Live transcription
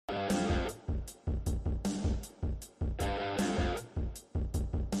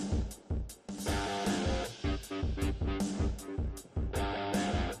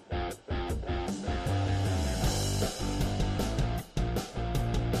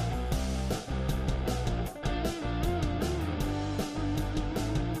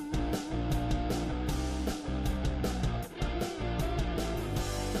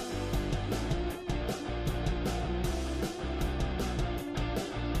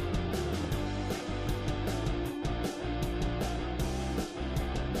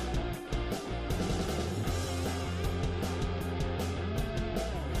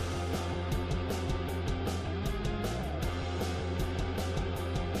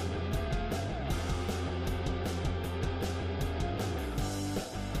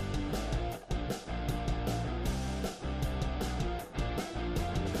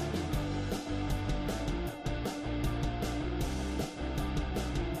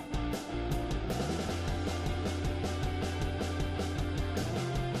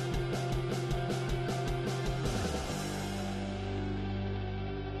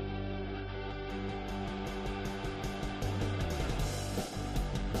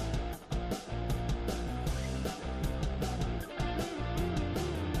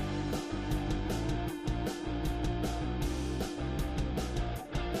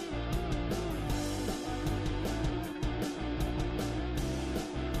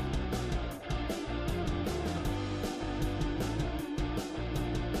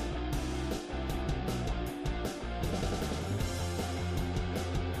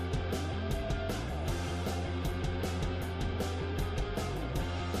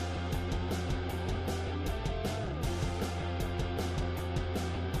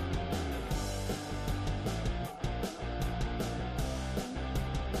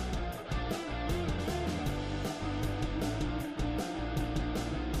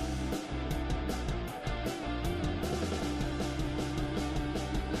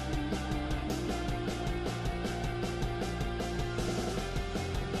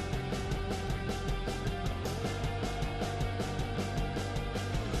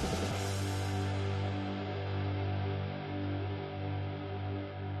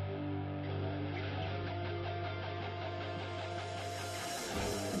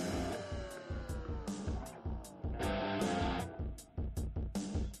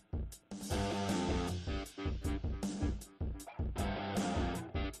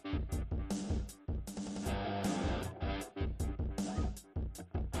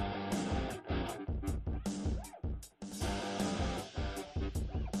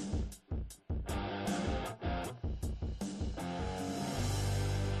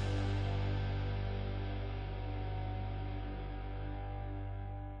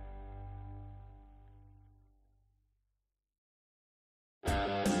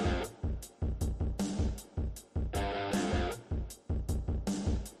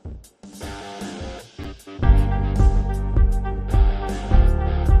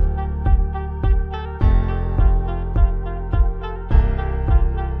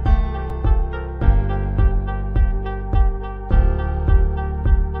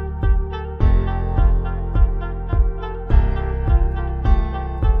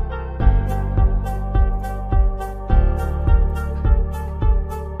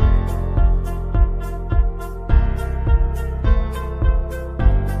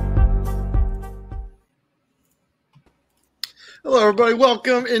Hello, everybody.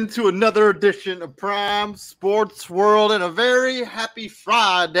 Welcome into another edition of Prime Sports World, and a very happy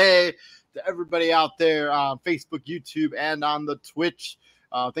Friday to everybody out there on Facebook, YouTube, and on the Twitch.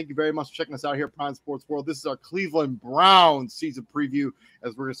 Thank you very much for checking us out here at Prime Sports World. This is our Cleveland Browns season preview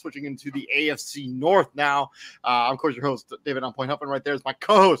as we're switching into the AFC North now. I'm, of course, your host, David On Point Huffman. Right there is my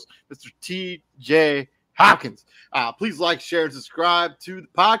co-host, Mr. TJ Hopkins. Please like, share, and subscribe to the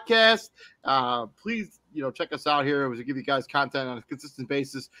podcast. Please, check us out here. We give you guys content on a consistent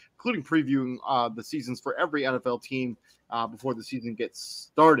basis, including previewing the seasons for every NFL team before the season gets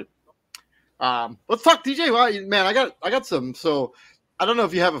started. Let's talk, DJ. Well, man, I got some. So I don't know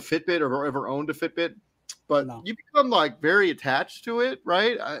if you have a Fitbit or ever owned a Fitbit, but you become like very attached to it,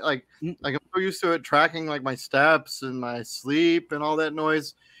 right? I'm so used to it tracking like my steps and my sleep and all that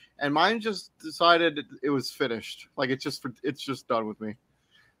noise. And mine just decided it was finished. Like it's just done with me.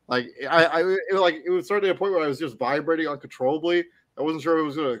 Like it was starting to a point where I was just vibrating uncontrollably. I wasn't sure if it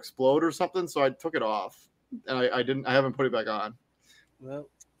was going to explode or something, so I took it off, and I haven't put it back on. Well,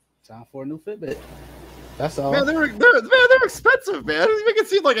 time for a new Fitbit. That's all. Man, they're expensive, man. They make it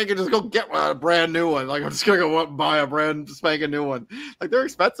seem like I can just go get a brand new one. Like I'm just gonna go up and buy a brand spanking new one. Like they're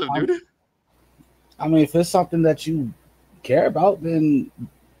expensive, dude. I mean, if it's something that you care about, then.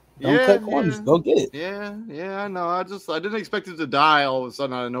 Don't cut corners. Go get it. Yeah, I know. I didn't expect it to die all of a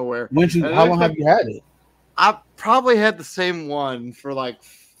sudden out of nowhere. How long have you had it? I probably had the same one for like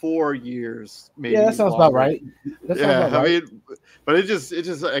 4 years, maybe. Yeah, that sounds about right. I mean, but I guess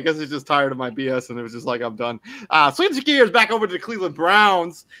it's just tired of my BS, and it was just like I'm done. Switching gears back over to the Cleveland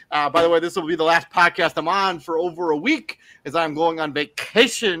Browns. By the way, this will be the last podcast I'm on for over a week, as I'm going on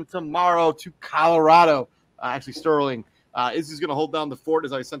vacation tomorrow to Colorado. Actually, Sterling. Izzy's going to hold down the fort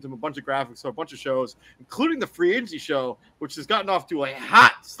as I sent him a bunch of graphics for a bunch of shows, including the free agency show, which has gotten off to a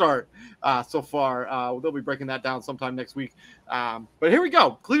hot start so far. They'll be breaking that down sometime next week. But here we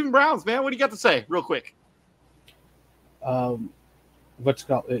go. Cleveland Browns, man. What do you got to say real quick?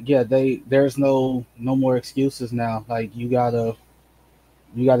 There's no more excuses now. Like you gotta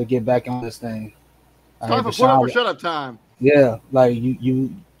get back on this thing. Time for shut up time. Yeah, like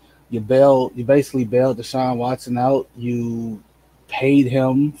you basically bailed Deshaun Watson out. You paid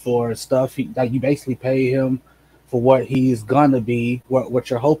him for stuff. You basically pay him for what he's gonna be, what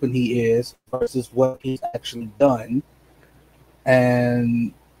you're hoping he is, versus what he's actually done.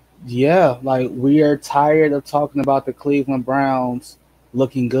 And yeah, like we are tired of talking about the Cleveland Browns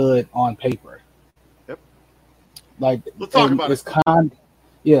looking good on paper. Yep. Like let's talk about it.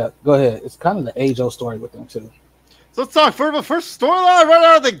 Go ahead. It's kind of the age-old story with them too. So let's talk for the first storyline right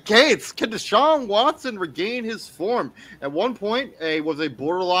out of the gates. Can Deshaun Watson regain his form? At one point, he was a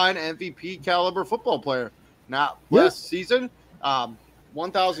borderline MVP caliber football player. Now, last season,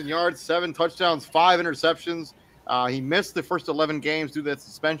 1,000 yards, 7 touchdowns, 5 interceptions. He missed the first 11 games due to that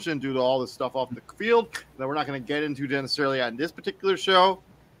suspension, due to all this stuff off the field that we're not going to get into necessarily on this particular show.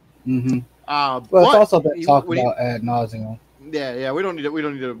 Mm-hmm. Well, it's also been talked about ad nauseum. Yeah, we don't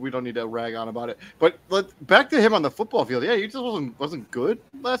need to rag on about it. But back to him on the football field. Yeah, he just wasn't good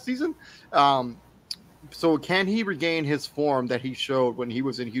last season. So can he regain his form that he showed when he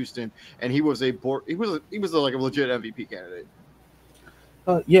was in Houston and he was like a legit MVP candidate?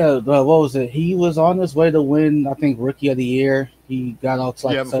 What was it? He was on his way to win, I think, Rookie of the Year. He got off to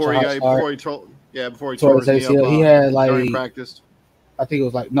before he tore his ACL. He had practice. I think it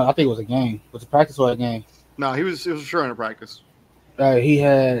was a game. Was it practice or a game? No, he was sure in a practice. He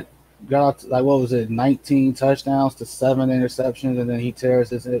had got out 19 touchdowns to 7 interceptions, and then he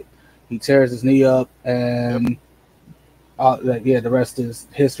tears his knee up, and the rest is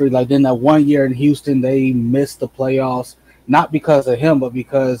history. Like then that 1 year in Houston, they missed the playoffs, not because of him, but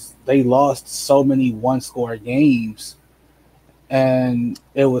because they lost so many one-score games. And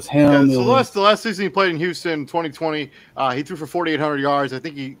it was him. Yeah, so the last season he played in Houston, 2020, he threw for 4,800 yards. I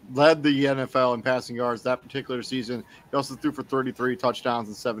think he led the NFL in passing yards that particular season. He also threw for 33 touchdowns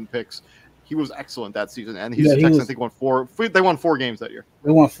and 7 picks. He was excellent that season, and Texans, I think, won 4. They won 4 games that year.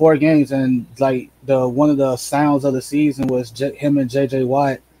 They won 4 games, and one of the sounds of the season was him and J.J.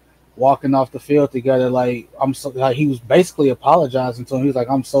 Watt walking off the field together. He was basically apologizing to him. He was like,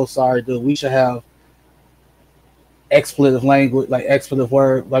 "I'm so sorry, dude. We should have." Expletive language, expletive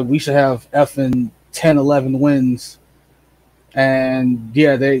word, we should have effing 10, 11 wins. And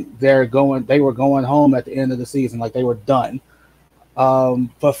yeah, they were going home at the end of the season, like they were done.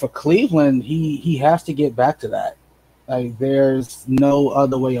 But for Cleveland, he has to get back to that. Like there's no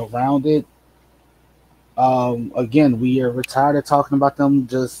other way around it. Again, we are retired of talking about them.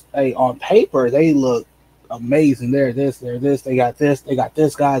 Just on paper, they look amazing. They're this, they got this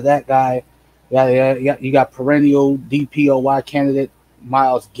guy, that guy. Yeah. You got perennial DPOY candidate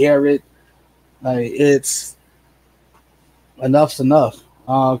Myles Garrett. Like it's enough's enough.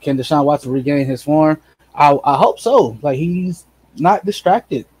 Can Deshaun Watson regain his form? I hope so. Like he's not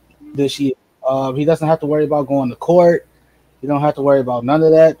distracted this year. He doesn't have to worry about going to court. You don't have to worry about none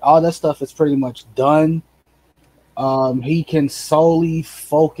of that. All that stuff is pretty much done. He can solely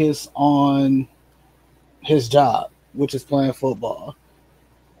focus on his job, which is playing football.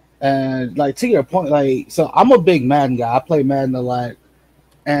 And like to your point, like so I'm a big Madden guy. I play Madden a lot,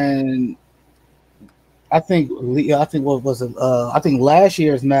 and I think what was it? I think last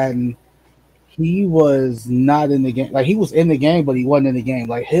year's Madden, he was not in the game. Like he was in the game, but he wasn't in the game.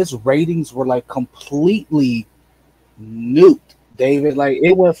 Like his ratings were like completely nuked, David. Like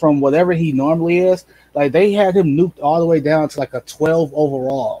it went from whatever he normally is. Like they had him nuked all the way down to like a 12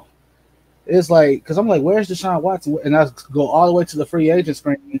 overall. It's like because I'm like, where's Deshaun Watson? And I go all the way to the free agent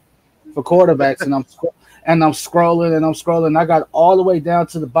screen for quarterbacks, and I'm scrolling. I got all the way down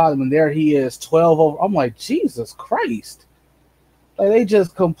to the bottom, and there he is, 12 over. I'm like, Jesus Christ! Like they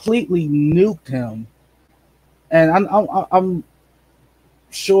just completely nuked him. And I'm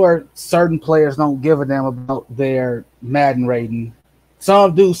sure certain players don't give a damn about their Madden rating.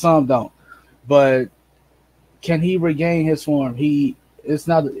 Some do, some don't. But can he regain his form? It's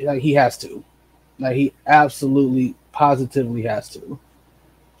not like he has to. Like he absolutely, positively has to.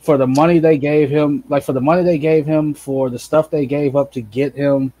 For the money they gave him, for the stuff they gave up to get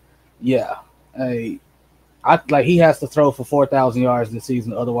him, yeah. He has to throw for 4,000 yards this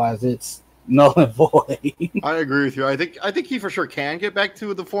season, otherwise it's null and void. I agree with you. I think he for sure can get back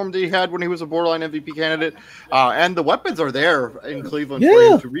to the form that he had when he was a borderline MVP candidate, and the weapons are there in Cleveland for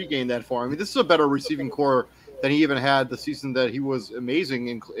him to regain that form. I mean, this is a better receiving core than he even had the season that he was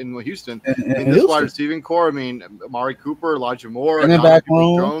amazing in Houston. This wide receiving core, I mean, Amari Cooper, Elijah Moore,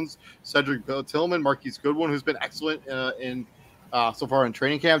 Jones, Cedric Tillman, Marquise Goodwin, who's been excellent so far in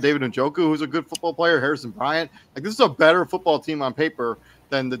training camp, David Njoku, who's a good football player, Harrison Bryant. Like this is a better football team on paper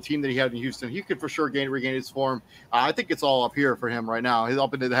than the team that he had in Houston. He could for sure regain his form. I think it's all up here for him right now. He's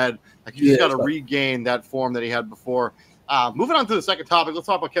up into the head. Like he's got to regain that form that he had before. Moving on to the second topic, let's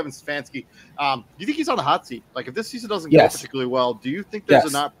talk about Kevin Stefanski. Do you think he's on the hot seat? Like, if this season doesn't go particularly well, do you think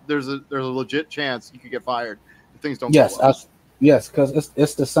there's a legit chance he could get fired if things don't go well? Yes, because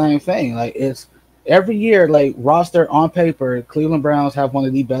it's the same thing. Like, it's every year, like, roster on paper, Cleveland Browns have one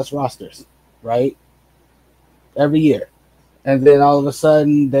of the best rosters, right? Every year. And then all of a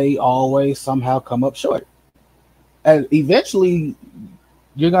sudden, they always somehow come up short. And eventually,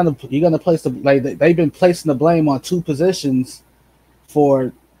 you're gonna place they've been placing the blame on two positions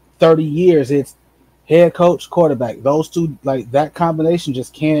for 30 years. It's head coach, quarterback. Those two, like that combination,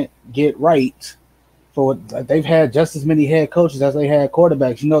 just can't get right. They've had just as many head coaches as they had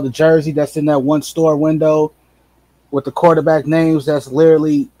quarterbacks. You know, the jersey that's in that one store window with the quarterback names. That's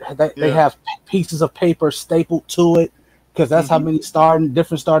literally they have pieces of paper stapled to it because that's how many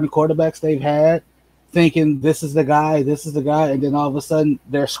different starting quarterbacks they've had. Thinking this is the guy, and then all of a sudden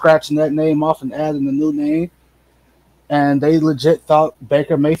they're scratching that name off and adding a new name, and they legit thought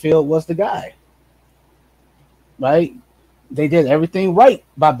Baker Mayfield was the guy, right? They did everything right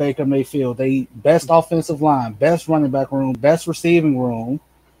by Baker Mayfield. They best offensive line, best running back room, best receiving room,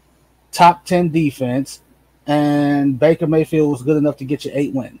 top 10 defense, and Baker Mayfield was good enough to get you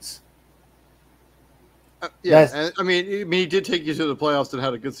 8 wins. And, I mean, he did take you to the playoffs and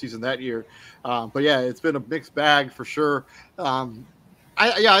had a good season that year. But yeah, it's been a mixed bag for sure. I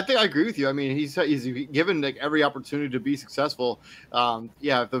think I agree with you. I mean, he's given like every opportunity to be successful.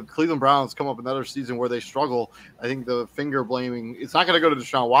 If the Cleveland Browns come up another season where they struggle, I think the finger blaming, it's not going to go to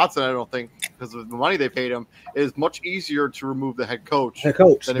Deshaun Watson. I don't think, because of the money they paid him. It is much easier to remove the head coach than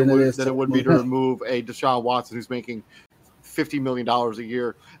it would be to remove a Deshaun Watson who's making $50 million a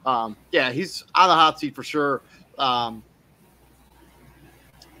year. He's on the hot seat for sure.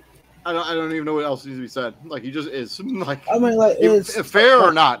 I don't even know what else needs to be said. Like he just is. Like I mean, like it's fair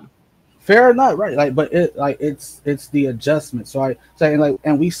or not. Fair or not, right? Like, but it's the adjustment. So I saying like,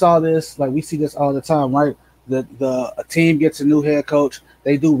 and we saw this, like we see this all the time, right? A team gets a new head coach,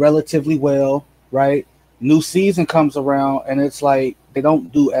 they do relatively well, right? New season comes around, and it's like they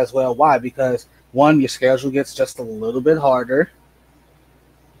don't do as well. Why? Because one, your schedule gets just a little bit harder.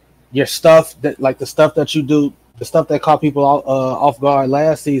 Your stuff the stuff that you do, the stuff that caught people off guard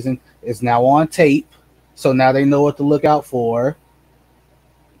last season is now on tape. So now they know what to look out for.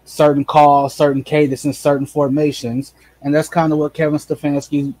 Certain calls, certain cadence, and certain formations. And that's kind of what Kevin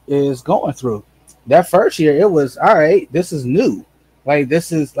Stefanski is going through. That first year, it was, all right, this is new. Like,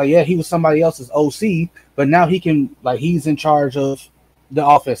 this is, like, yeah, he was somebody else's OC, but now he can, like, he's in charge of the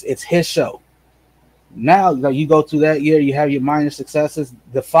offense. It's his show. Now, like you go through that year, you have your minor successes.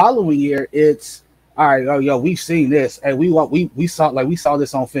 The following year, it's all right. Oh, yo, we've seen this, and we saw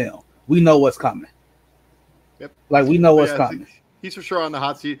this on film. We know what's coming. Yep. Like we know But what's yeah, coming. he's for sure on the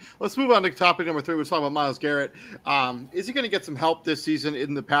hot seat. Let's move on to topic number 3. We're talking about Myles Garrett. Is he going to get some help this season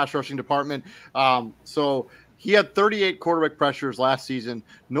in the pass rushing department? So he had 38 quarterback pressures last season.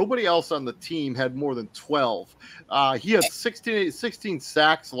 Nobody else on the team had more than 12. He had 16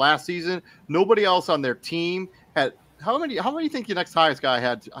 sacks last season. Nobody else on their team had. How many do you think the next highest guy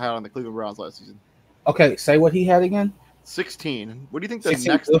had on the Cleveland Browns last season? Okay, say what he had again. 16. What do you think the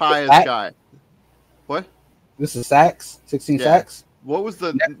 16, next highest guy? What? This is sacks. 16 sacks. What was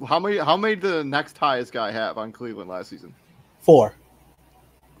the how many did the next highest guy have on Cleveland last season? 4.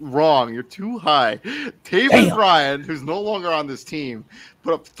 Wrong. You're too high. Taven Bryan, who's no longer on this team,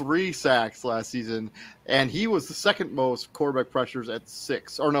 put up 3 sacks last season, and he was the second most quarterback pressures at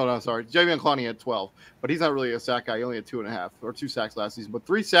 6. Or no, sorry. Javion Clowney had 12, but he's not really a sack guy. He only had 2.5 or 2 sacks last season, but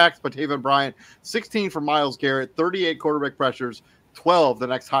 3 sacks by Taven Bryan, 16 for Myles Garrett, 38 quarterback pressures, 12 the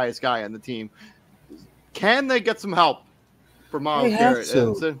next highest guy on the team. Can they get some help for Myles Garrett?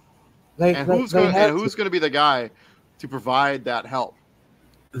 And who's going to be the guy to provide that help?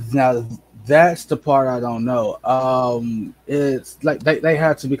 Now that's the part I don't know. It's like they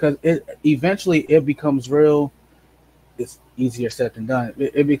have to, because it becomes real. It's easier said than done.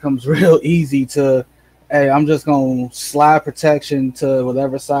 It becomes real easy to, hey, I'm just gonna slide protection to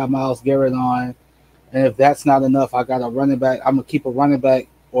whatever side Myles Garrett on, and if that's not enough, I got a running back. I'm gonna keep a running back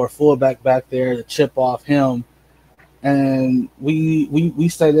or a fullback back there to chip off him. And we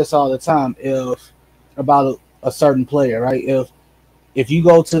say this all the time about a certain player, right? If you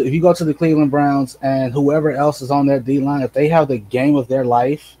go to the Cleveland Browns and whoever else is on their D line, if they have the game of their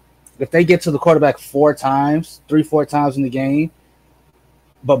life, if they get to the quarterback 4 times in the game,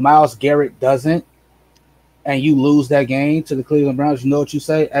 but Myles Garrett doesn't, and you lose that game to the Cleveland Browns, you know what you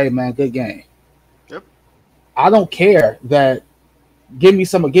say? Hey man, good game. Yep. I don't care that. Give me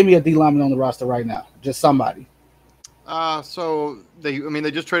a D lineman on the roster right now, just somebody. So they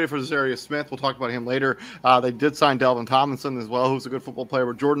just traded for Zarius Smith. We'll talk about him later. They did sign Dalvin Tomlinson as well, who's a good football player.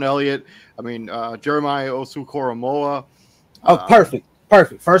 But Jordan Elliott, Jeremiah Owusu-Koramoah.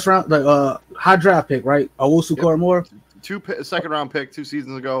 Perfect. First round, high draft pick, right? Owusu-Koramoah. 2 second round pick 2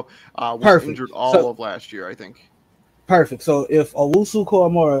 seasons ago. Was injured all of last year, I think. Perfect. So if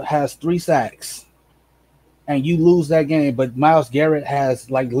Owusu-Koramoah has 3 sacks, and you lose that game, but Myles Garrett has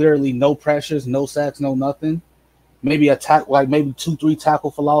like literally no pressures, no sacks, no nothing. Maybe maybe 2-3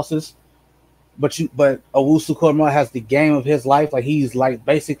 tackle for losses, but Owusu-Koramoah has the game of his life. Like he's like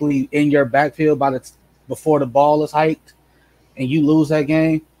basically in your backfield before the ball is hiked, and you lose that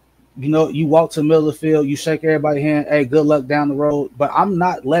game. You know, you walk to the middle of the field, you shake everybody's hand. Hey, good luck down the road. But I'm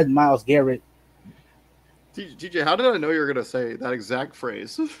not letting Myles Garrett. TJ, how did I know you were going to say that exact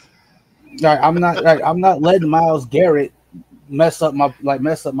phrase? I'm not letting Myles Garrett mess up my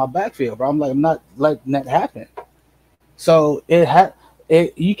backfield, bro. I'm not letting that happen. So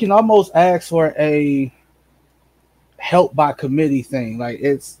you can almost ask for a help by committee thing. Like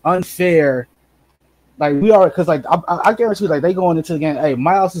it's unfair. Like we are, because like I guarantee, like they going into the game. Hey,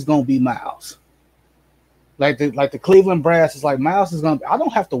 Myles is gonna be Myles. Like the Cleveland brass is like Myles is gonna. I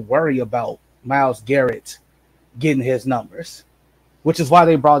don't have to worry about Myles Garrett getting his numbers, which is why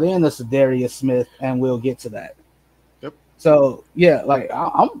they brought in the Za'Darius Smith, and we'll get to that. Yep. So yeah, like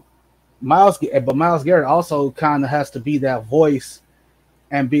I'm Myles, but Myles Garrett also kind of has to be that voice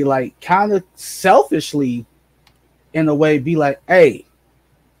and be like kind of selfishly, in a way, be like, hey,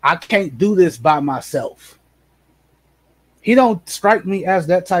 I can't do this by myself. He don't strike me as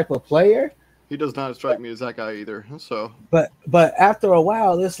that type of player. He does not strike me as that guy either. So, but after a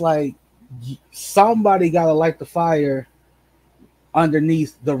while, it's like somebody got to light the fire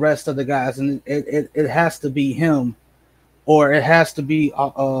underneath the rest of the guys, and it has to be him, or it has to be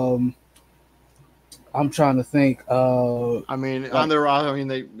I'm trying to think. On their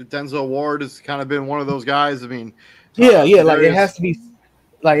Denzel Ward has kind of been one of those guys. Like it has to be.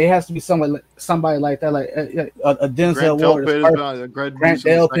 Like it has to be somebody like that, like a Denzel Ward. Grant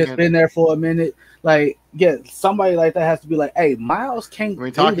Delpit's been there for a minute. Like, yeah, somebody like that has to be like, hey, Myles can't.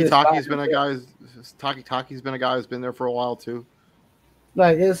 Taki's been a guy. Taki's been a guy who's been there for a while too.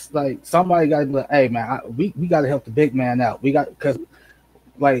 Like it's like somebody got to be like, hey man, we got to help the big man out. Because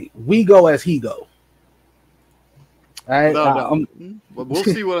like we go as he go. All right, no. We'll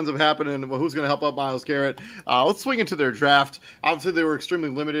see what ends up happening. Who's going to help out Myles Garrett? Let's swing into their draft. Obviously, they were extremely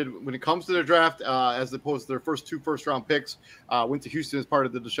limited when it comes to their draft, as opposed to their first 2 first-round picks. Went to Houston as part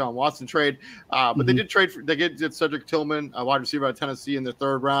of the Deshaun Watson trade, but they did trade. They did Cedric Tillman, a wide receiver out of Tennessee, in the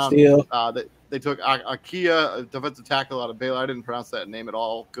 3rd round. They took Akia, a defensive tackle out of Baylor. I didn't pronounce that name at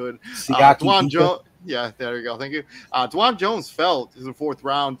all. Good. Siaki Dwan Ika. Jones. Yeah, there you go. Thank you. Dwan Jones fell to the 4th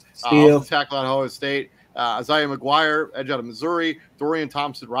round. Steal. Offensive tackle out of Ohio State. Isaiah McGuire, edge out of Missouri. Dorian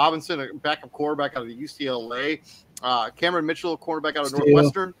Thompson-Robinson, a backup quarterback out of the UCLA. Cameron Mitchell, cornerback out of Steal.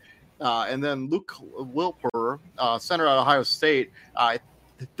 Northwestern. And then Luke Wilper, center out of Ohio State.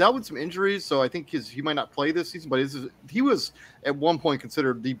 Dealt with some injuries, so I think he might not play this season, but he was at one point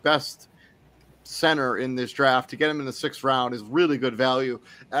considered the best center in this draft. To get him in the 6th round is really good value.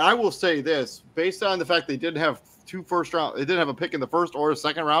 And I will say this, based on the fact they didn't have they didn't have a pick in the 1st or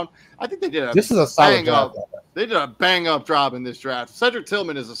 2nd round. I think they did This is a solid job. They did a bang up job in this draft. Cedric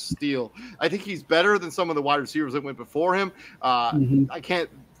Tillman is a steal. I think he's better than some of the wide receivers that went before him. I can't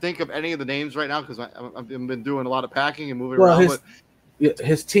think of any of the names right now because I've been doing a lot of packing and moving around.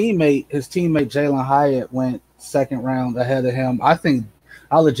 His teammate Jalen Hyatt went 2nd round ahead of him. I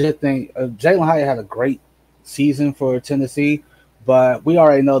legit think Jalen Hyatt had a great season for Tennessee, but we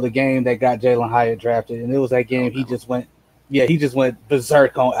already know the game that got Jalen Hyatt drafted, and it was that game he just went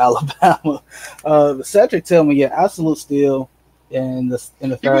berserk on Alabama. Cedric Tillman, absolute steal in the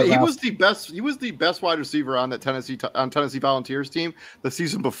 3rd round. He was the best wide receiver on that Tennessee Volunteers team the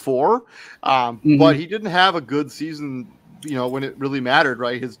season before, but he didn't have a good season. When it really mattered,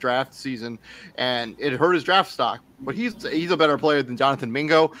 right? His draft season, and it hurt his draft stock. But he's a better player than Jonathan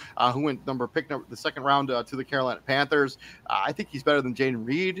Mingo, who went the 2nd round to the Carolina Panthers. I think he's better than Jaden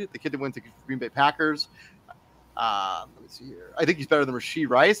Reed, the kid that went to Green Bay Packers. Let me see here. I think he's better than Rashee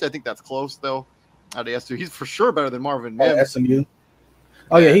Rice. I think that's close though. At SU, he's for sure better than Marvin Mims. SMU.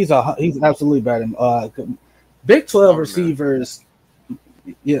 Oh yeah, he's absolutely better than Big 12 receivers.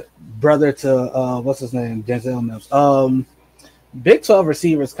 Yeah, brother to what's his name, Denzel Mims. Big 12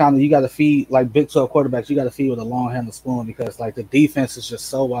 receivers you got to feed like Big 12 quarterbacks. You got to feed with a long handle spoon because like the defense is just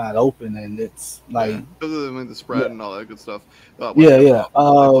so wide open and it's like because of the spread and all that good stuff. But I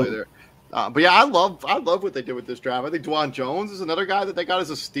love what they did with this draft. I think Dwan Jones is another guy that they got as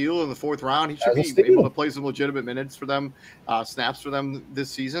a steal in the 4th round. He should be able to play some legitimate minutes for them, snaps for them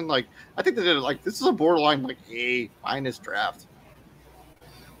this season. Like I think they did it. This is a borderline A- draft.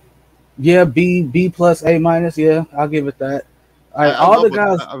 Yeah, B plus A minus. Yeah, I'll give it that. All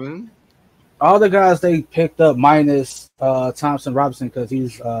the guys they picked up minus Thompson Robinson because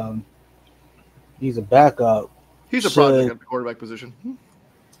he's a backup. He's a project at the quarterback position.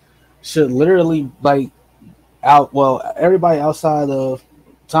 Should literally everybody outside of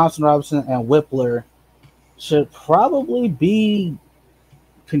Thompson Robinson and Whippler should probably be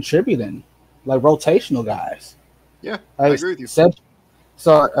contributing, like rotational guys. Yeah, I agree with you.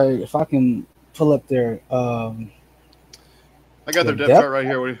 So if I can pull up their I got their depth chart right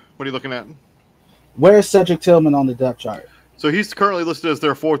here. What are you looking at? Where's Cedric Tillman on the depth chart? So he's currently listed as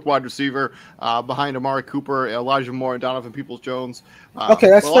their 4th wide receiver, behind Amari Cooper, Elijah Moore, and Donovan Peoples-Jones. Okay,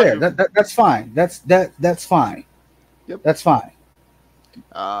 that's fair. That's fine. That's fine. Yep, that's fine.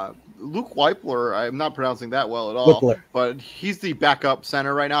 Luke Weipler, I'm not pronouncing that well at all, but he's the backup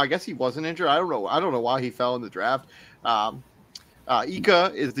center right now. I guess he wasn't injured. I don't know why he fell in the draft.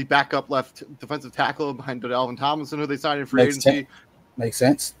 Ika is the backup left defensive tackle behind Dalvin Tomlinson, who they signed in free agency. Makes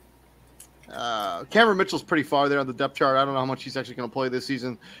sense. Cameron Mitchell's pretty far there on the depth chart. I don't know how much he's actually going to play this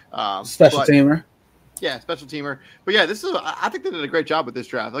season. Special teamer. Yeah, special teamer. But yeah, I think they did a great job with this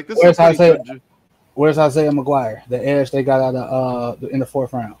draft. Like this. Where's Isaiah McGuire, the edge they got out of in the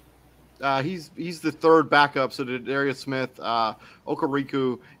 4th round? He's the 3rd backup. So Darius Smith,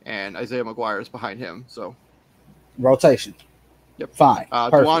 Okariku, and Isaiah McGuire is behind him. So rotation. Yep. Fine.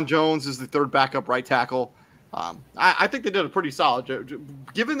 Dwan Jones is the 3rd backup right tackle. I think they did a pretty solid.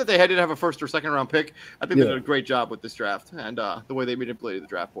 Given that they didn't have a 1st or 2nd round pick, I think they did a great job with this draft and the way they manipulated the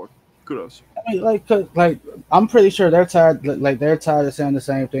draft board. Kudos. I mean, like I'm pretty sure they're tired. Like they're tired of saying the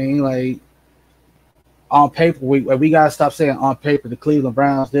same thing. Like on paper, we gotta stop saying on paper the Cleveland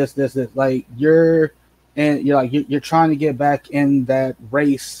Browns this. Like you're trying to get back in that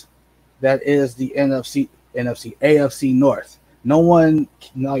race that is the AFC North. No one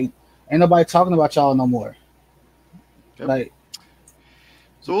ain't nobody talking about y'all no more. Yep.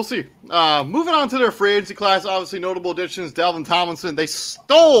 So we'll see. Moving on to their free agency class, obviously notable additions. Dalvin Tomlinson. They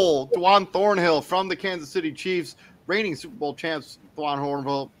stole Dwan Thornhill from the Kansas City Chiefs, reigning Super Bowl champs. Dwan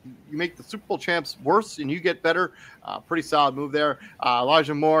Thornhill, you make the Super Bowl champs worse and you get better. Pretty solid move there.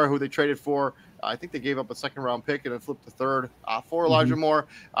 Elijah Moore, who they traded for. I think they gave up a 2nd round pick and then flipped the 3rd for Elijah Moore.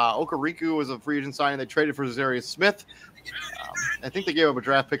 Okariku was a free agent signing. They traded for Zarius Smith. I think they gave up a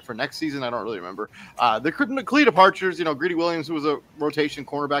draft pick for next season. I don't really remember. The key departures, Greedy Williams, who was a rotation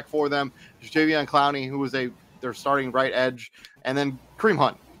cornerback for them. Javion Clowney, who was their starting right edge. And then Kareem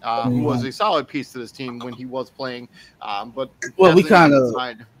Hunt, who was a solid piece to this team when he was playing. But we kind of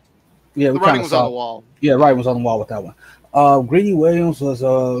the writing was on the wall. Yeah, writing was on the wall with that one. Greedy Williams was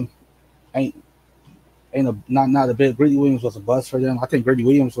not a bit. Greedy Williams was a bust for them. I think Greedy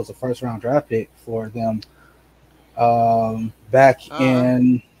Williams was a first round draft pick for them back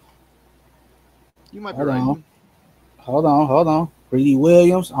in. You might be right. Hold on. Greedy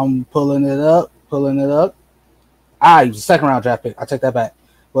Williams. I'm pulling it up. He was a second round draft pick. I take that back.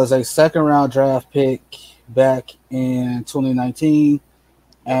 Was a second round draft pick back in 2019.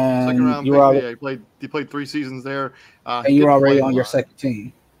 And second round you pick, were already, he played 3 seasons there. And you were already on your second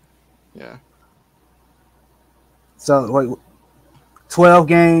team. Yeah. So 12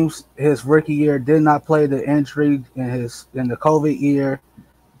 games his rookie year, did not play the injury in the COVID year.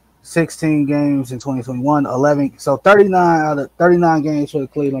 16 games in 2021, 11. So 39 out of 39 games for the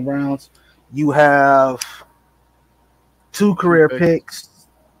Cleveland Browns. You have 2 career picks,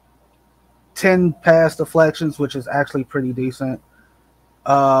 10 pass deflections, which is actually pretty decent,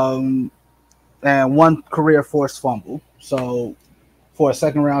 and 1 career forced fumble. So for a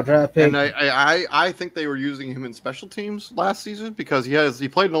second round draft pick, and I think they were using him in special teams last season because he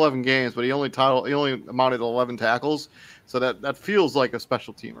played in 11 games, but he only amounted 11 tackles. So that feels like a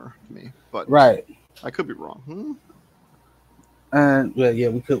special teamer to me, but right, I could be wrong. And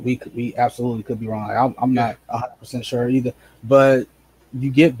we absolutely could be wrong. I'm not 100% sure either. But you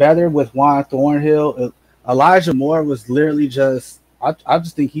get better with Juan Thornhill. Elijah Moore was literally just. I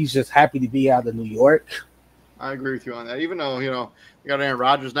just think he's just happy to be out of New York. I agree with you on that. Even though you got Aaron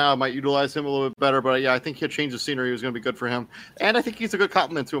Rodgers now, might utilize him a little bit better. But yeah, I think he'll change the scenery. Was going to be good for him, and I think he's a good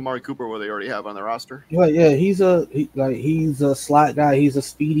complement to Amari Cooper, where they already have on their roster. Yeah, he's a slot guy. He's a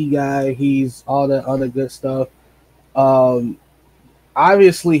speedy guy. He's all that other good stuff.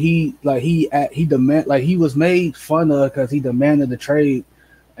 Obviously, he was made fun of because he demanded the trade,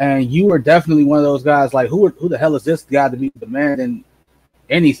 and you were definitely one of those guys. Like, who the hell is this guy to be demanding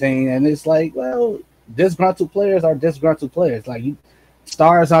anything? And it's like, well, disgruntled players are disgruntled players. Like,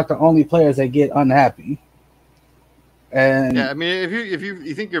 stars aren't the only players that get unhappy. And yeah, I mean, if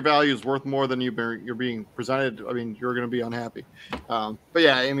you think your value is worth more than you're being presented, I mean, you're going to be unhappy. But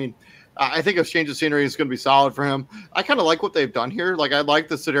yeah, I mean, I think a change of scenery is going to be solid for him. I kind of like what they've done here. Like, I like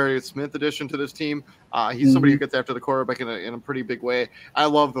the Za'Darius Smith addition to this team. He's somebody who gets after the quarterback in a pretty big way. I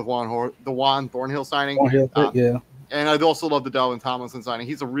love the Juan Thornhill signing. Yeah. And I also love the Dalvin Tomlinson signing.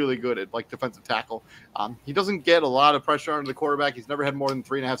 He's a really good at defensive tackle. He doesn't get a lot of pressure under the quarterback. He's never had more than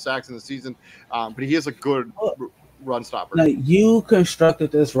 3.5 sacks in the season, but he is a good run stopper. Now, you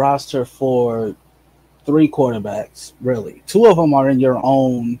constructed this roster for 3 quarterbacks, really. 2 of them are in your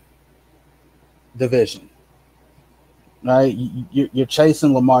own division, right? You're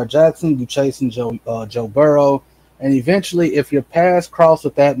chasing Lamar Jackson, you're chasing Joe Burrow, and eventually, if your paths cross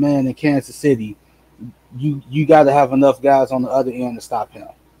with that man in Kansas City, you got to have enough guys on the other end to stop him.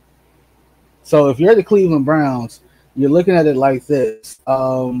 So if you're the Cleveland Browns, you're looking at it like this.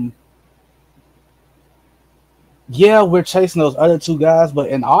 Yeah, we're chasing those other 2 guys, but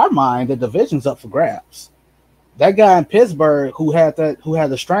in our mind, the division's up for grabs. That guy in Pittsburgh who had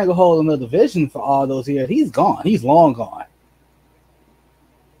the stranglehold in the division for all those years, he's gone. He's long gone.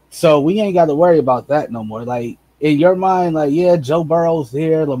 So we ain't got to worry about that no more. Like, in your mind, like, yeah, Joe Burrow's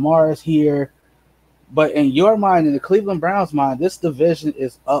here, Lamar is here. But in your mind, in the Cleveland Browns' mind, this division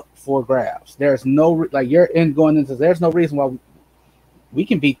is up for grabs. There's no, there's no reason why we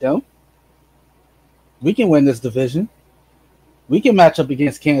can beat them. We can win this division. We can match up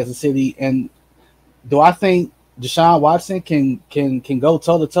against Kansas City. And do I think Deshaun Watson can go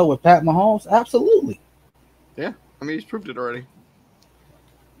toe-to-toe with Pat Mahomes? Absolutely. Yeah. I mean, he's proved it already.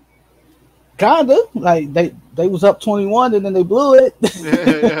 Kinda. Like, they was up 21 and then they blew it.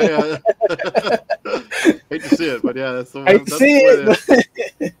 Yeah. Hate to see it, but yeah, that's the hate to see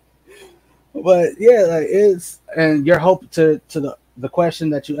it. But yeah, like, it's, and your hope to the question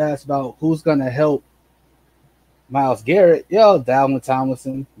that you asked about who's gonna help Myles Garrett, Dalvin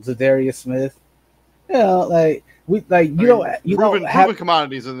Tomlinson, Za'Darius Smith. Like, you don't have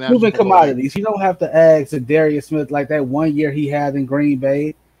commodities in that. Proven commodities. You don't have to ask Za'Darius Smith like that 1 year he had in Green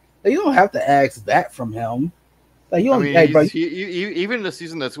Bay. Like, you don't have to ask that from him. Like, you don't. Even in the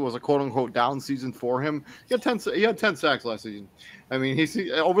season that was a quote unquote down season for him, he had 10 sacks last season. I mean, he's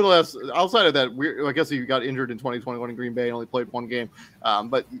over the last, outside of that, I guess he got injured in 2021 in Green Bay and only played 1 game.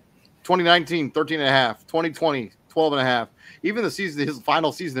 But 2019, 13.5, 2020, 12.5. Even his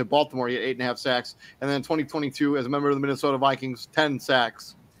final season at Baltimore, he had 8.5 sacks. And then 2022, as a member of the Minnesota Vikings, 10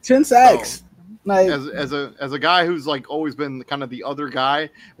 sacks. 10 sacks. So, like, as a guy who's like always been kind of the other guy. I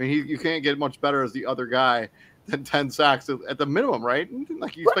mean, you can't get much better as the other guy. than 10 sacks at the minimum, right?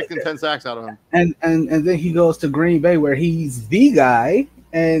 Like you're expecting 10 sacks out of him. And then he goes to Green Bay where he's the guy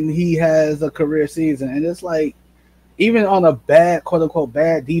and he has a career season. And it's like, even on a bad, quote unquote,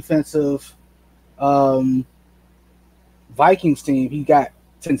 bad defensive Vikings team, he got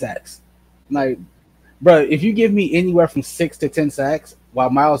 10 sacks. Like, bro, if you give me anywhere from 6 to 10 sacks while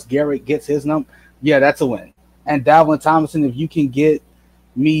Myles Garrett gets his number, yeah, that's a win. And Dalvin Tomlinson, if you can get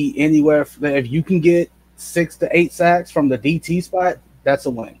me anywhere, if you can get 6 to 8 sacks from the DT spot, that's a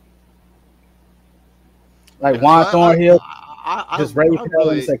win. Like Juan Thornhill,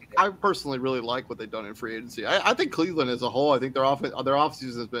 I personally really like what they've done in free agency. I think Cleveland as a whole, I think their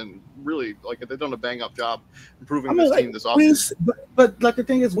offseason has been really, like, they've done a bang up job improving this team this offseason. But like the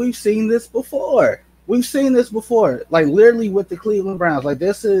thing is, we've seen this before. Like literally with the Cleveland Browns. Like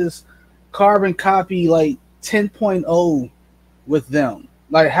this is carbon copy, like 10.0 with them.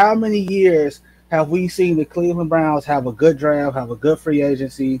 Like how many years have we seen the Cleveland Browns have a good draft, have a good free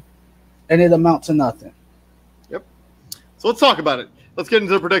agency, and it amounts to nothing? Yep. So let's talk about it. Let's get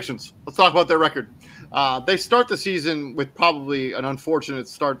into the predictions. Let's talk about their record. They start the season with probably an unfortunate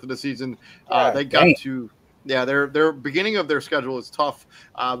start to the season. Their beginning of their schedule is tough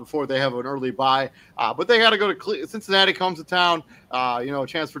before they have an early bye. But they got to go to Cincinnati comes to town. A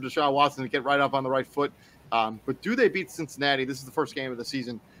chance for Deshaun Watson to get right up on the right foot. But do they beat Cincinnati? This is the first game of the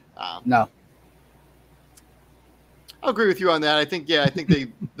season. No. I'll agree with you on that. I think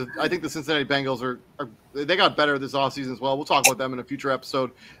the Cincinnati Bengals they got better this offseason as well. We'll talk about them in a future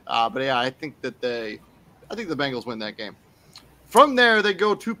episode. I think the Bengals win that game. From there, they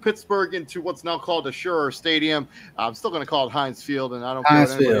go to Pittsburgh into what's now called Assurer Stadium. I'm still going to call it Heinz Field, and I don't care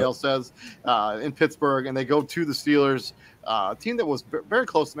what anybody else says, in Pittsburgh. And they go to the Steelers, a team that was very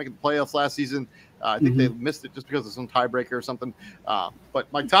close to making the playoffs last season. I think they missed it just because of some tiebreaker or something. But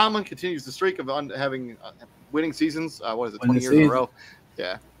Mike Tomlin continues the streak of having winning seasons. 20 years in a row?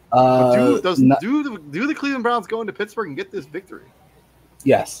 Yeah. Do the Cleveland Browns go into Pittsburgh and get this victory?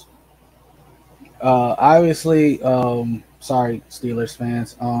 Yes. Obviously, sorry, Steelers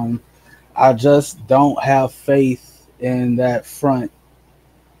fans. I just don't have faith in that front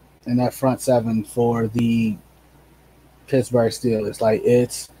seven for the Pittsburgh Steelers. Like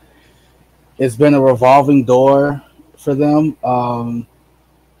it's been a revolving door for them.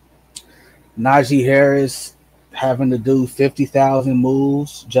 Najee Harris having to do 50,000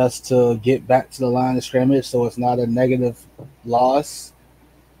 moves just to get back to the line of scrimmage, so it's not a negative loss.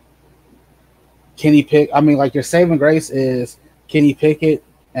 Your saving grace is Kenny Pickett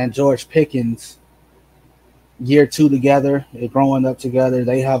and George Pickens year 2 together. They're growing up together.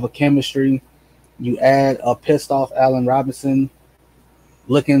 They have a chemistry. You add a pissed off Allen Robinson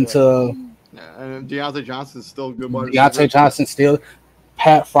looking to... and Deontay Johnson's still good. Deontay Johnson still.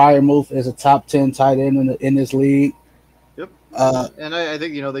 Pat Freiermuth is a top 10 tight end in this league. Yep. And I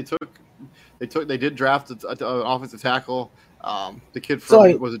think they did draft an offensive tackle. The kid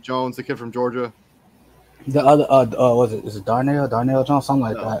from was it Jones? The kid from Georgia. The other is it Darnell Jones, something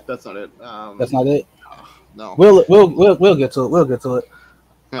like that. That's not it. That's not it. No. We'll get to it.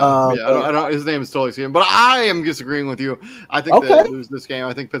 I don't. His name is totally escaping, but I am disagreeing with you. I think they lose this game.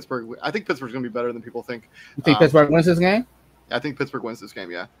 I think Pittsburgh's going to be better than people think. You think Pittsburgh wins this game? I think Pittsburgh wins this game.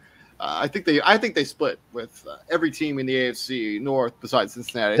 Yeah. I think they split with every team in the AFC North besides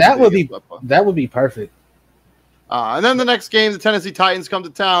Cincinnati. That would be perfect. And then the next game, the Tennessee Titans come to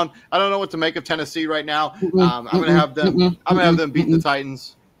town. I don't know what to make of Tennessee right now. I'm gonna have them beating the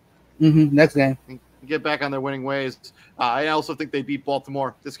Titans. Next game. Get back on their winning ways. I also think they beat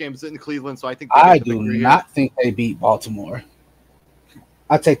Baltimore. This game is in Cleveland, so I think I do not think they beat Baltimore.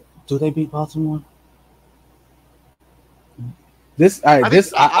 Do they beat Baltimore? I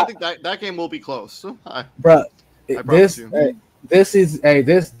think that game will be close.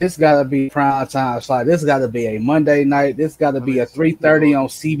 This gotta be prime time slot. This gotta be a Monday night. This gotta be a 3:30 on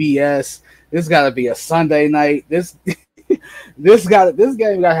CBS. This gotta be a Sunday night. This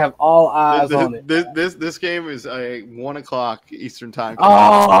game gotta have all eyes on it. This game is a 1:00 Eastern time.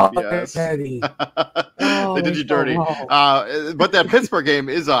 Oh, yes. Petty. They did you dirty. But that Pittsburgh game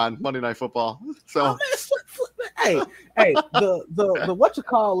is on Monday Night Football. So hey, the what you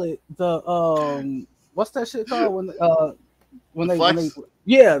call it? The what's that shit called when they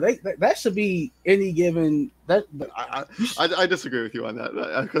that should be any given that. I disagree with you on that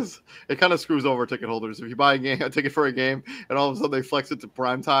because it kind of screws over ticket holders. If you buy a ticket for a game and all of a sudden they flex it to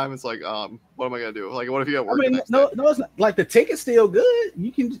prime time, it's like, what am I gonna do? Like, what if you got work? No, it's not. Like the ticket's still good.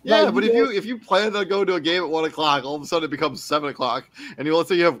 You can, but if you plan to go to a game at 1:00, all of a sudden it becomes 7:00, and let's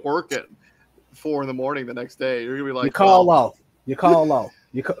say you have work at 4 a.m. the next day, you're gonna be like, you call off.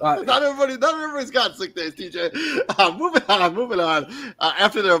 Not everybody's got sick days, TJ. Moving on.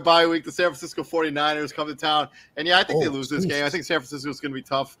 After their bye week, the San Francisco 49ers come to town. And yeah, I think they lose this game. I think San Francisco is going to be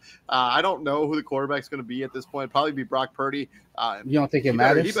tough. I don't know who the quarterback's going to be at this point. Probably be Brock Purdy. You don't think it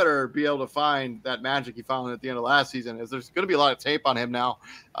matters? He better be able to find that magic he found at the end of last season, as there's going to be a lot of tape on him now.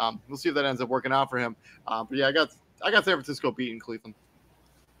 We'll see if that ends up working out for him. But yeah, I got San Francisco beating Cleveland.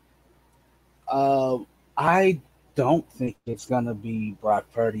 I don't think it's going to be Brock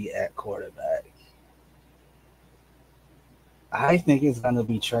Purdy at quarterback. I think it's going to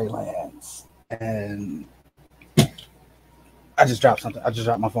be Trey Lance. And I just dropped something. I just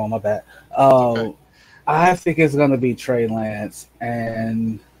dropped my phone. My bad. Okay. I think it's going to be Trey Lance.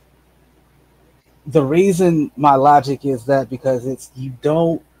 And the reason my logic is that because it's you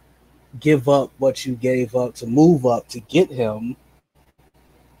don't give up what you gave up to move up to get him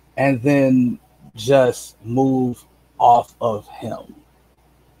and then just move off of him.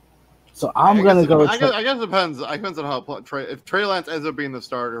 So I'm going to go. I guess it depends. It depends on how if Trey Lance ends up being the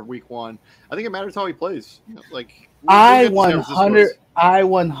starter week 1, I think it matters how he plays. I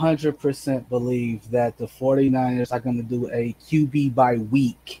 100% believe that the 49ers are going to do a QB by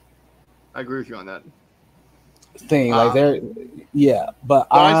week. I agree with you on that thing. But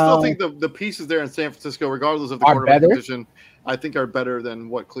I still think the pieces there in San Francisco, regardless of the quarterback position, I think are better than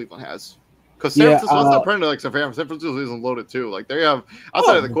what Cleveland has. Because San Francisco, let's not pretend like San Francisco isn't loaded too. Like they have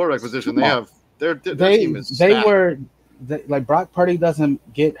outside of the quarterback position, they have their team is stacked. Like Brock Purdy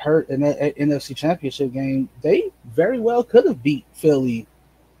doesn't get hurt in the NFC Championship game. They very well could have beat Philly,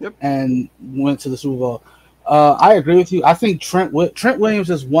 and went to the Super Bowl. I agree with you. I think Trent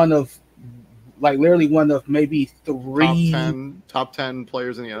Williams is literally one of maybe 3 top 10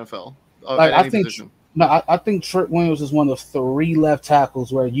 players in the NFL. I think Trent Williams is one of 3 left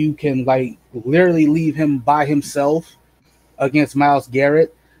tackles where you can literally leave him by himself against Myles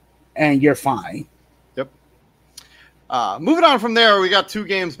Garrett, and you're fine. Yep. Moving on from there, we got 2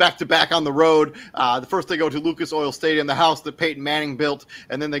 games back to back on the road. The first they go to Lucas Oil Stadium, the house that Peyton Manning built,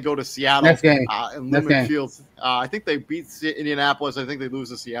 and then they go to Seattle. Next game. And Lemon Fields. I think they beat Indianapolis. I think they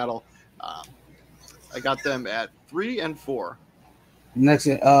lose to Seattle. I got them at 3-4. Next,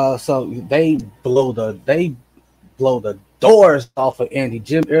 so they blow the doors off of Andy.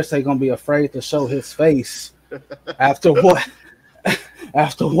 Jim Irsay gonna be afraid to show his face after what they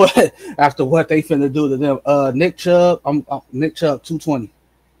finna do to them. Nick Chubb 220.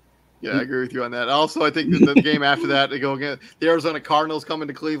 Yeah, I agree with you on that. Also, I think the game after that, they go again. The Arizona Cardinals coming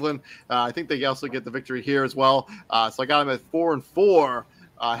to Cleveland. I think they also get the victory here as well. So I got them at 4-4,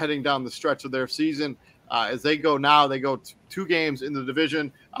 heading down the stretch of their season. As they go 2 games in the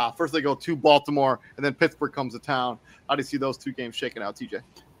division. First they go to Baltimore, and then Pittsburgh comes to town. How do you see those 2 games shaking out, TJ?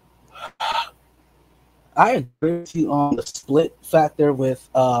 I agree with you on the split factor with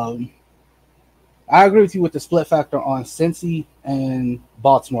I agree with you with the split factor on Cincy and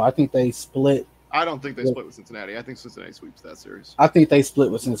Baltimore. I think they split. I don't think they split with Cincinnati. I think Cincinnati sweeps that series. I think they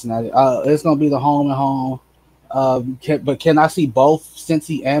split with Cincinnati. It's going to be the home and home. But can I see both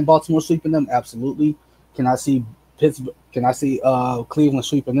Cincy and Baltimore sweeping them? Absolutely. Can I see Pittsburgh? Can I see Cleveland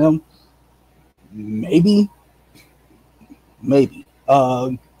sweeping them? Maybe.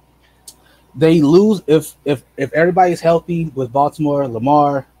 They lose if everybody's healthy with Baltimore,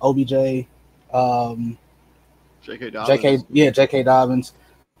 Lamar, OBJ, J.K. Dobbins. J.K. Dobbins.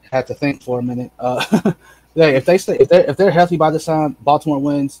 Had to think for a minute. If they're healthy by the time Baltimore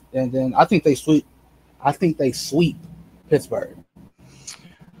wins, and then I think they sweep Pittsburgh.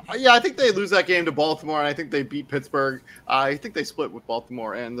 Yeah, I think they lose that game to Baltimore, and I think they beat Pittsburgh. I think they split with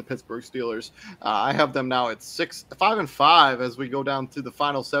Baltimore and the Pittsburgh Steelers. I have them now at 5-5 as we go down to the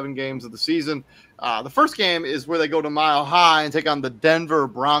final 7 games of the season. The first game is where they go to Mile High and take on the Denver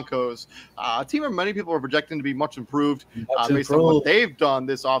Broncos, a team where many people are projecting to be much improved based on what they've done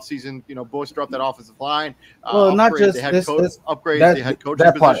this offseason. Bolster up that offensive line. Not just the head coach, upgrade the head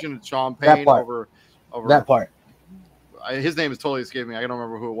coaching position to Sean Payne over that part. His name is totally escaping me. I don't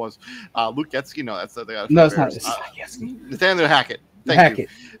remember who it was. Luke Getsky? No, that's the guy. No, it's not. It's Nathaniel Hackett. Thank you.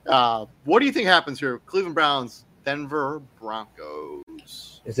 What do you think happens here? Cleveland Browns, Denver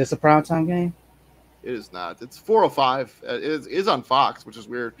Broncos. Is this a primetime game? It is not. It's 4:05. It is on Fox, which is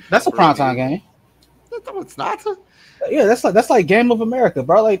weird. That's a primetime game. No, it's not. Yeah, that's like Game of America,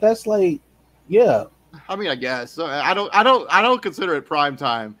 bro. Yeah. I mean, I guess. I don't consider it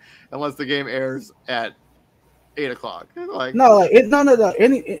primetime unless the game airs at 8 o'clock.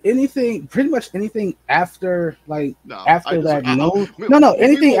 Anything, pretty much anything after anything after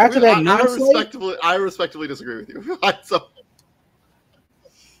that noon. I respectfully disagree with you.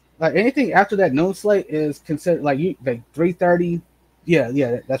 Anything after that noon slate is considered 3:30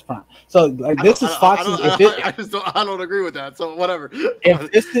 Yeah, that's prime. So like this is Fox's. I don't agree with that. So whatever.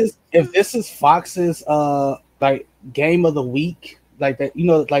 If this is Fox's like game of the week, like that,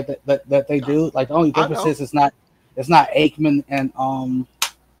 like that they do. Like the only difference is it's not Aikman and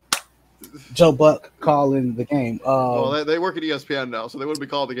Joe Buck calling the game. Well, they work at ESPN now, so they wouldn't be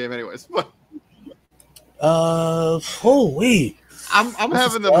calling the game anyways. Wait. I'm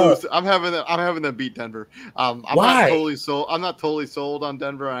having them lose. I'm having them beat Denver. I'm Why? not totally sold. I'm not totally sold on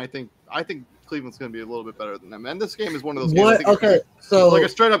Denver, and I think Cleveland's going to be a little bit better than them. And this game is one of those games. Okay, so like a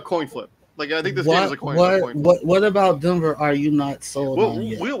straight up coin flip. Like I think this game is a coin flip. What about Denver? Are you not sold on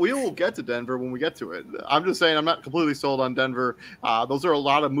yet? We will get to Denver when we get to it. I'm just saying I'm not completely sold on Denver. Those are a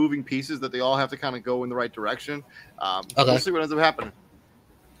lot of moving pieces that they all have to kind of go in the right direction. We'll see what ends up happening.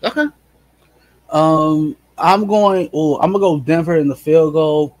 Okay. I'm gonna go Denver in the field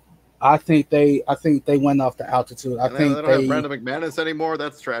goal. I think they went off the altitude. I think they don't have Brandon McManus anymore.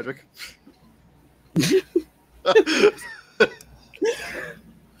 That's tragic.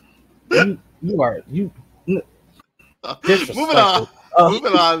 Moving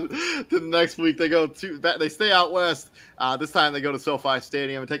on to the next week. They stay out west. This time they go to SoFi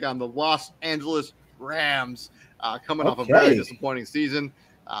Stadium and take on the Los Angeles Rams, coming off a very disappointing season.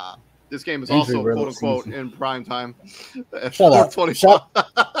 This game is also quote unquote in prime time. At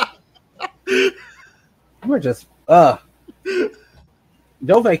 4:25. We're just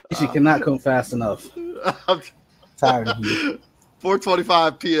your vacation cannot come fast enough. I'm tired of you.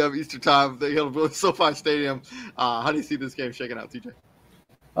 4:25 p.m. Eastern time. They go to SoFi Stadium. How do you see this game shaking out, TJ?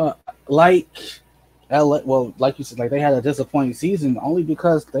 Like you said, like they had a disappointing season only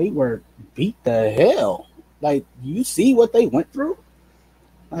because they were beat the hell. Like you see what they went through.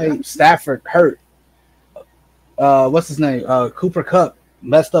 Like Stafford hurt. What's his name? Cooper Kupp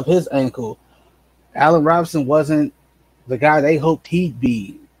messed up his ankle. Allen Robinson wasn't the guy they hoped he'd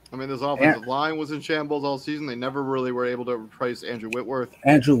be. I mean, this offensive line was in shambles all season. They never really were able to replace Andrew Whitworth.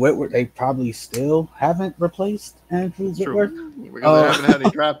 They probably still haven't replaced Andrew Whitworth. Because they haven't had any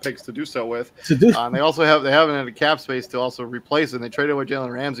draft picks to do so with. And they haven't had a cap space to also replace it. And they traded away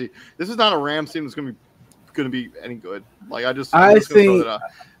Jalen Ramsey. This is not a Rams team that's going to be any good. Like I think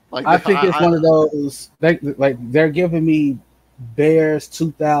it's one of those. They're giving me Bears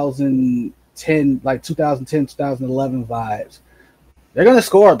 2010, 2011 vibes. They're gonna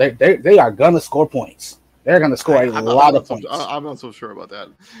score. They are gonna score points. They're gonna score a lot of points. I'm not so sure about that.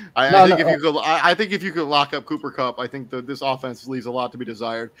 I think if you could lock up Cooper Kupp, I think this offense leaves a lot to be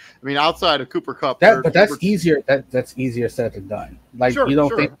desired. I mean, outside of Cooper Kupp, that's easier. That's easier said than done. Like you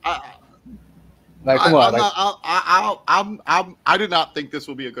don't think. Come on. I do not think this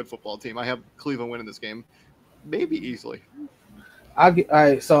will be a good football team. I have Cleveland winning this game, maybe easily.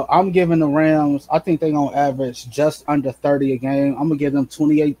 So I'm giving the Rams. I think they're gonna average just under 30 a game. I'm gonna give them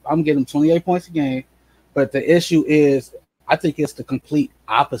 28. I'm gonna give them 28 points a game. But the issue is, I think it's the complete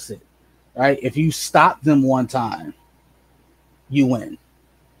opposite, right? If you stop them one time, you win.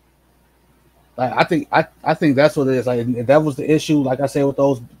 Like I think that's what it is. Like that was the issue. Like I said, with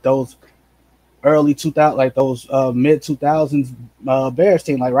those early 2000, like those mid 2000s Bears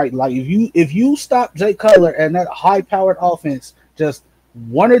team. Like if you stop Jay Cutler and that high powered offense just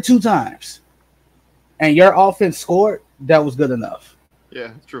one or two times, and your offense scored, that was good enough.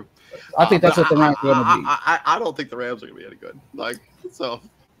 Yeah, it's true. I think that's what the Rams are going to be. I don't think the Rams are going to be any good.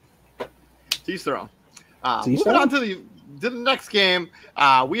 Teach their own. Moving on to the next game,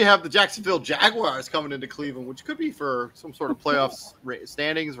 we have the Jacksonville Jaguars coming into Cleveland, which could be for some sort of playoffs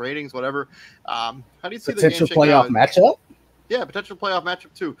standings, ratings, whatever. How do you see potential the game playoff matchup? Yeah, potential playoff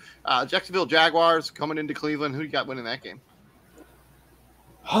matchup too. Jacksonville Jaguars coming into Cleveland. Who you got winning that game?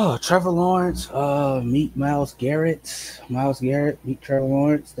 Oh, Trevor Lawrence, meet Myles Garrett. Meet Trevor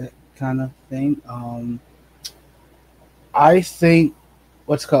Lawrence, that kind of thing. I think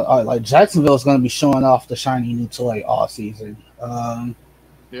Jacksonville is going to be showing off the shiny new toy all season.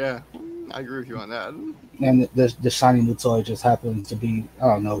 Yeah, I agree with you on that. And the shiny new toy just happens to be, I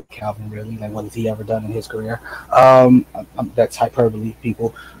don't know, Calvin really. Like, what has he ever done in his career? That's hyperbole,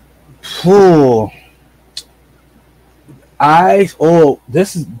 people.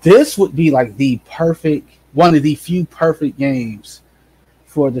 This would be like one of the few perfect games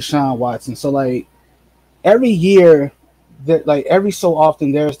for Deshaun Watson. So like every year, every so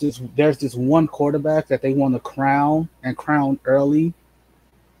often, there's this one quarterback that they want to crown early,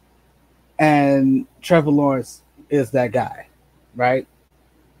 and Trevor Lawrence is that guy, right?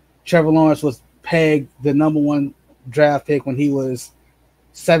 Trevor Lawrence was pegged the number one draft pick when he was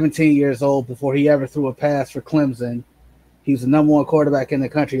 17 years old before he ever threw a pass for Clemson. He's the number one quarterback in the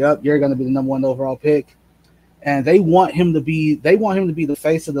country. You're going to be the number one overall pick. and they want him to be the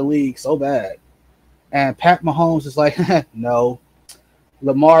face of the league so bad. And Pat Mahomes is like, no.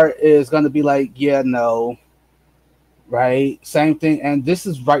 Lamar is going to be like, yeah, no. Right? Same thing. And this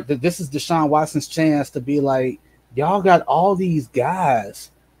is right. This is Deshaun Watson's chance to be like, y'all got all these guys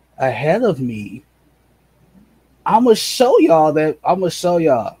ahead of me. I'm going to show y'all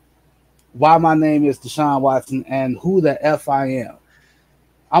why my name is Deshaun Watson and who the F I am.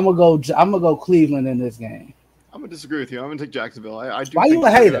 I'm going to go Cleveland in this game. I'm gonna disagree with you. I'm gonna take Jacksonville. I do. Why you a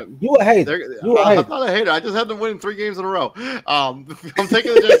hater? You a hater? I'm not a hater. I just had them win 3 games in a row. I'm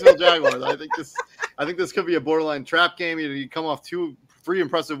taking the Jacksonville Jaguars. I think this could be a borderline trap game. You come off 3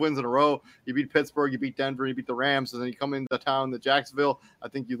 impressive wins in a row. You beat Pittsburgh, you beat Denver, you beat the Rams, and then you come into town to Jacksonville. I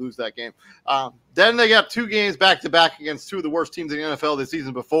think you lose that game. Then they got 2 games back to back against 2 of the worst teams in the NFL this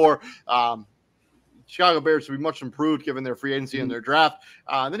season before. Chicago Bears should be much improved given their free agency and their draft.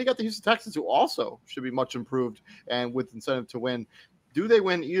 And then you got the Houston Texans, who also should be much improved and with incentive to win. Do they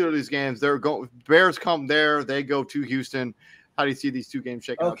win either of these games? Bears come there, they go to Houston. How do you see these 2 games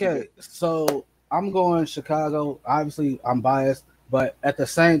shaking out? Okay, so I'm going Chicago. Obviously, I'm biased, but at the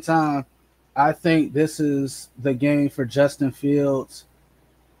same time, I think this is the game for Justin Fields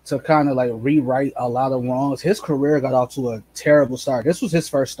to kind of like rewrite a lot of wrongs. His career got off to a terrible start. This was his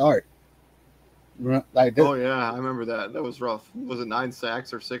first start. Like this, oh yeah, I remember that. That was rough. Was it 9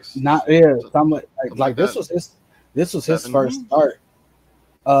 sacks or 6? Not yeah, something like this was his first start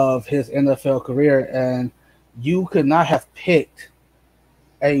of his NFL career, and you could not have picked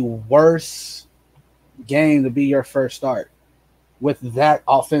a worse game to be your first start with that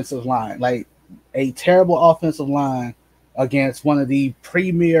offensive line. Like a terrible offensive line against one of the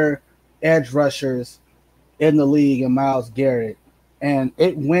premier edge rushers in the league in Myles Garrett. And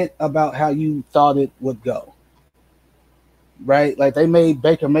it went about how you thought it would go, right? Like they made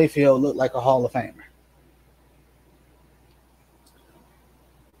Baker Mayfield look like a Hall of Famer.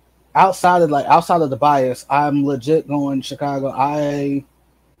 Outside of the bias, I'm legit going Chicago. I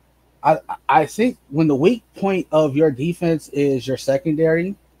think when the weak point of your defense is your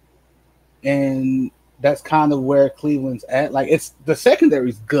secondary, and that's kind of where Cleveland's at. Like it's the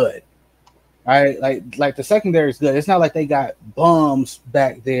secondary's good. Right, like the secondary is good. It's not like they got bums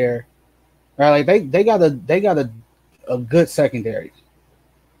back there, right? Like they got a good secondary,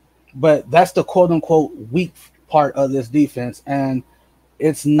 but that's the quote unquote weak part of this defense, and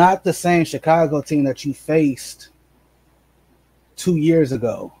it's not the same Chicago team that you faced 2 years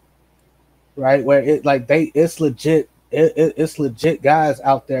ago, right? Where it's legit guys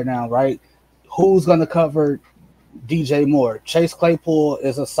out there now, right? Who's gonna cover DJ Moore? Chase Claypool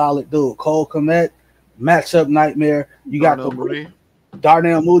is a solid dude. Cole Kmet, matchup nightmare. You got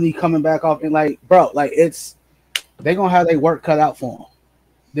Darnell Mooney coming back off, and like, bro, like they're gonna have their work cut out for them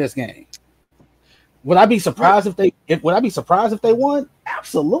this game. Would I be surprised if they won?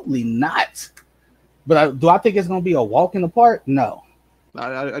 Absolutely not. But do I think it's gonna be a walk in the park? No.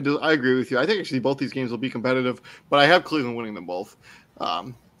 I agree with you. I think actually both these games will be competitive, but I have Cleveland winning them both.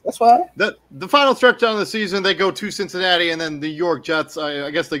 That's fine. The final stretch down the season, they go to Cincinnati, and then the New York Jets.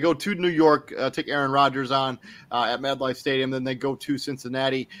 I guess they go to New York, take Aaron Rodgers on at MetLife Stadium. Then they go to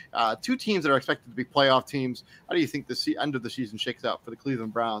Cincinnati. 2 teams that are expected to be playoff teams. How do you think the end of the season shakes out for the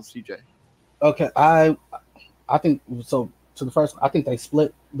Cleveland Browns, CJ? Okay, I think so. To the first, I think they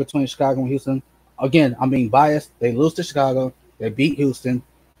split between Chicago and Houston. Again, I'm being biased. They lose to Chicago. They beat Houston.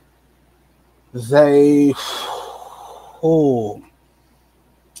 Do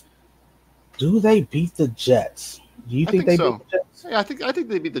they beat the Jets? Do you think they beat the Jets? Yeah, I think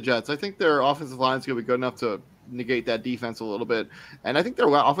they beat the Jets. I think their offensive line is going to be good enough to negate that defense a little bit, and I think their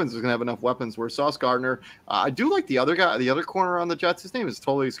offense is going to have enough weapons. Where Sauce Gardner, I do like the other guy, the other corner on the Jets. His name is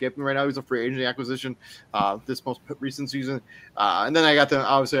totally escaping me right now. He's a free agent acquisition this most recent season, and then I got them.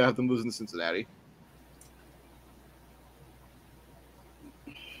 Obviously, I have them losing to Cincinnati.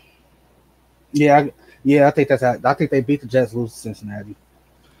 Yeah, I think that's how. I think they beat the Jets, lose to Cincinnati.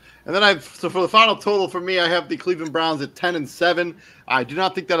 And then so for the final total for me, I have the Cleveland Browns at 10-7. I do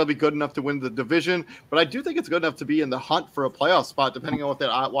not think that'll be good enough to win the division, but I do think it's good enough to be in the hunt for a playoff spot, depending on what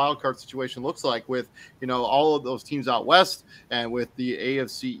that wild card situation looks like with, all of those teams out west and with the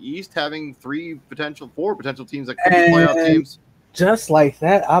AFC East having 4 potential teams that could be playoff teams. Just like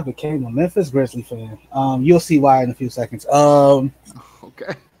that, I became a Memphis Grizzly fan. You'll see why in a few seconds.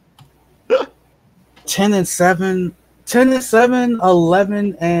 Okay. 10-7. 10-7,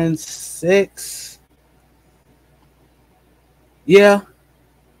 11-6. Yeah.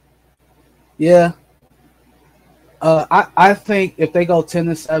 I think if they go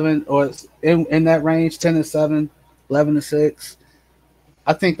 10-7 or in that range, 10-7, 11-6,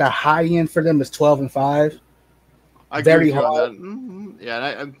 I think the high end for them is 12-5. I agree very with you hard. on that. Mm-hmm.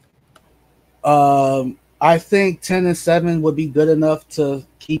 Yeah, I think 10-7 would be good enough to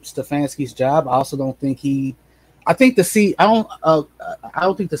keep Stefanski's job. I also don't think he. I think the seat. I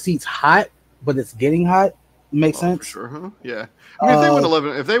don't think the seat's hot, but it's getting hot. Makes sense. For sure. Huh? Yeah. I mean,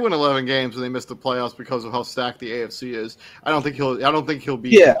 if they win 11 games and they miss the playoffs because of how stacked the AFC is, I don't think he'll be.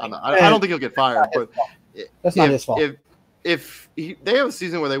 Yeah. I don't think he'll get fired. But that's not his fault. If they have a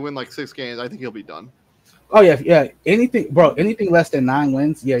season where they win like 6 games, I think he'll be done. Oh yeah. Anything less than 9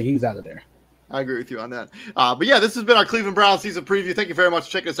 wins, yeah, he's out of there. I agree with you on that. But yeah, this has been our Cleveland Browns season preview. Thank you very much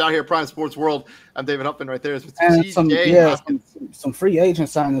for checking us out here at Prime Sports World. I'm David Huffman right there. And some free agent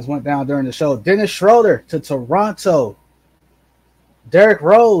signings went down during the show. Dennis Schroeder to Toronto. Derrick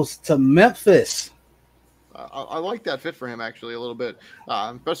Rose to Memphis. I like that fit for him actually a little bit,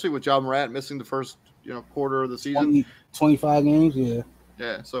 especially with John Morant missing the first quarter of the season. 25 games, yeah.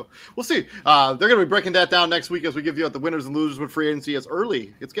 Yeah, so we'll see. They're going to be breaking that down next week as we give you the winners and losers with free agency. It's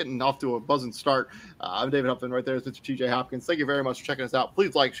early. It's getting off to a buzzing start. I'm David Huffman right there. It's Mr. TJ Hopkins. Thank you very much for checking us out.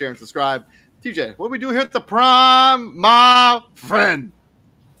 Please like, share, and subscribe. TJ, what do we do here at the Prime, my friend?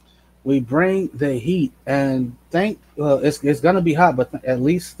 We bring the heat, and it's going to be hot, but at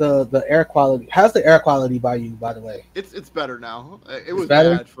least the air quality. How's the air quality by you, by the way? It's better now. It was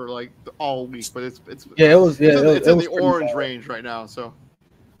bad for like all week, but it's in the orange range right now. So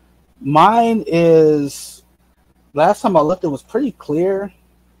mine is. Last time I looked, it was pretty clear.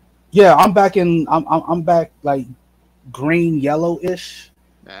 Yeah, I'm back like green yellow-ish.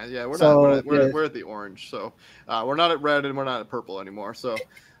 Yeah, we're at the orange, so we're not at red and we're not at purple anymore. So.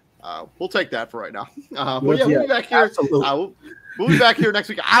 We'll take that for right now. We'll be back here. We'll be back here next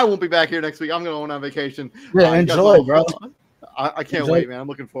week. I won't be back here next week. I'm going on vacation. Yeah, enjoy, bro. I can't wait, man. I'm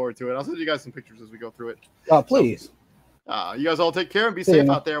looking forward to it. I'll send you guys some pictures as we go through it. Please. You guys all take care and be safe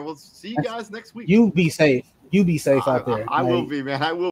out there. We'll see you guys next week. You be safe. You be safe out there. I will be, man. I will.